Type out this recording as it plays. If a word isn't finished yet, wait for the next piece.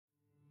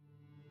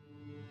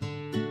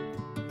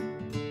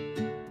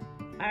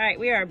right,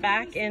 we are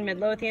back in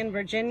Midlothian,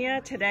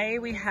 Virginia. Today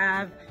we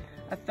have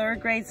a 3rd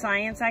grade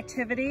science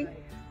activity.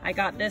 I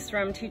got this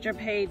from Teacher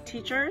Paid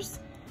Teachers.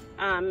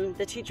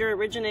 The teacher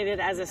originated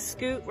as a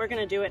scoot. We're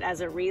gonna do it as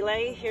a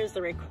relay. Here's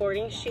the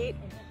recording sheet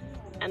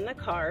and the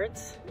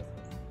cards.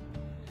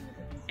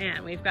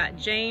 And we've got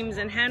James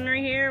and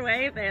Henry here.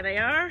 Wait, there they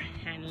are.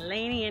 And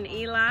Lainey and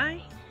Eli.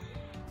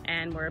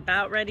 And we're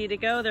about ready to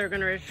go. They're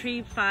gonna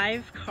retrieve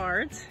 5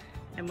 cards.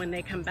 And when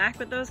they come back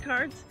with those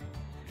cards,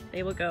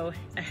 they will go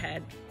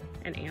ahead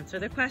and answer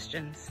the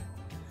questions.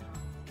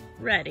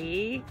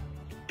 Ready,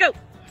 go!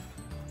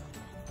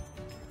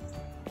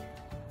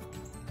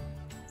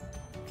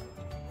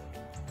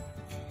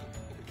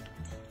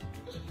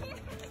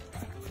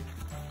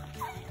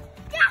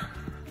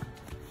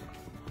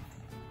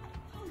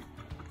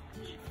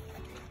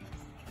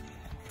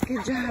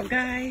 Good job,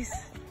 guys.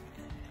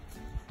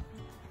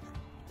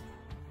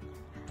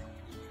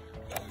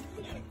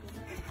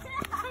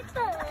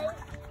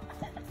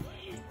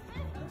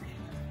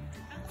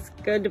 It's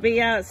good to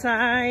be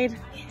outside.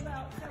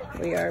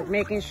 We are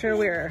making sure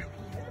we're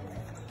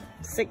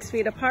 6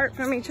 feet apart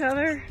from each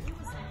other.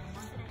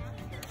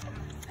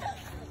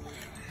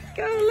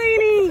 Go,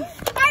 Lainey!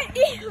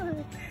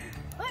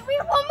 We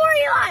have one more,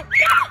 Eli!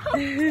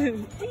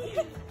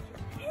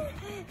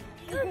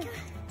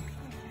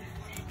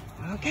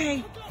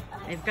 Okay,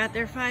 they've got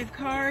their 5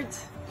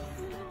 cards.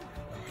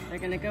 They're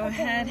gonna go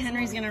ahead,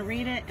 Henry's gonna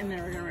read it, and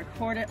then we're gonna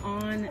record it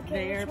on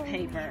their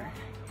paper.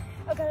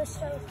 Okay, let's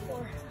start with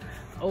 4.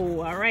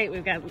 Oh, all right,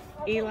 we've got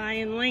Eli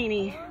and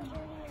Lainey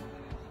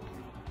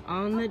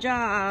on the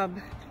job.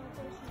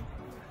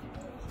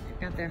 They've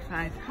got their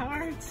 5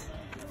 cards,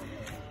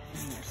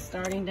 and they're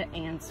starting to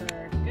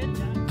answer. Good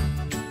job.